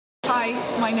Hi,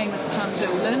 my name is Pam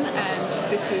Dolan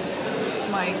and this is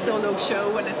my solo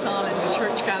show, and it's all in the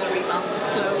Church Gallery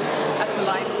Ballinasloe at the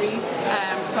library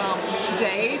from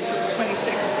today till the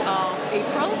 26th of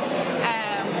April.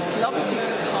 Love if you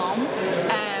could come.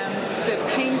 The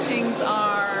paintings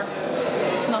are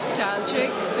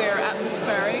nostalgic, they're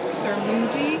atmospheric, they're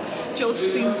moody.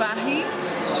 Josephine Vahi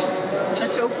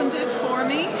just opened it for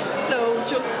me, so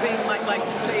Josephine might like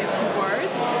to say a few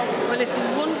words. Well, it's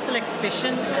a wonderful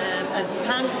exhibition. As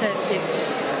Pam said,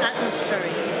 it's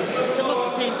atmospheric. Some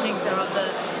of the paintings are of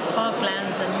the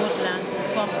boglands and woodlands and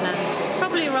swamplands,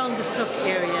 probably around the Sook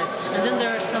area. And then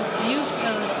there are some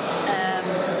beautiful,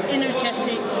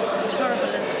 energetic,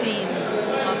 turbulent scenes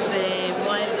of the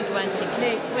wild Atlantic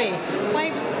Way. Why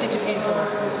did you paint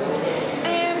those?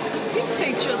 I think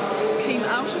they just came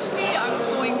out of me. I was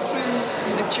going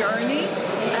through a journey,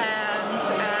 and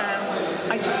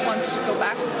I just wanted to go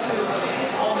back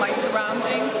to all my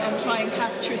surroundings and try and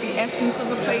capture the essence of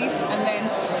a place and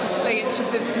then display it to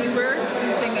the viewer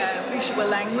using a visual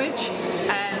language,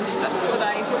 and that's what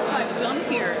I hope I've done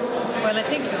here. Well, I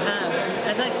think you have.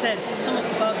 As I said, some of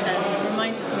the boglands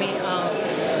reminded me of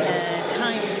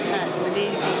times past, the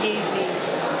lazy, hazy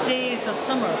days of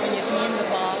summer when you can in the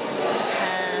bog,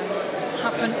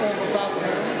 hopping over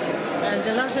boglands. And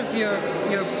a lot of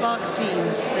your bog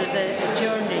scenes, there's a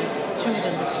journey through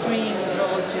them. The stream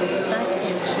draws you back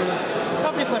into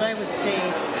probably what I would say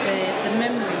the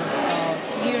memories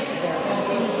of years ago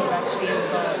when you were actually in the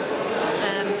bog.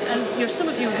 And some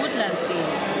of your woodland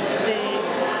scenes,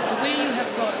 the way you have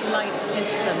brought light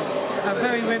into them are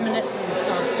very reminiscent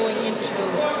of going into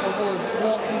a wood,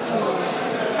 walking through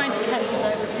it, trying to catch, as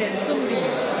I would say, some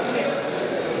leaves.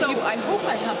 Yes. So I hope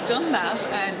I have done that,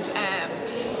 and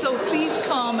so please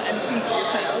come and see for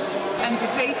yourselves. And the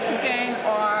dates again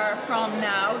are from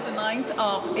now, the 9th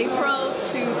of April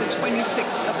to the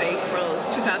 26th of April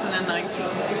 2019.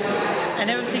 And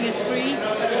everything is free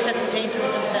except the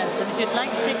paintings themselves. And if you'd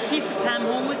like to take a piece of Pam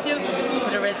home with you,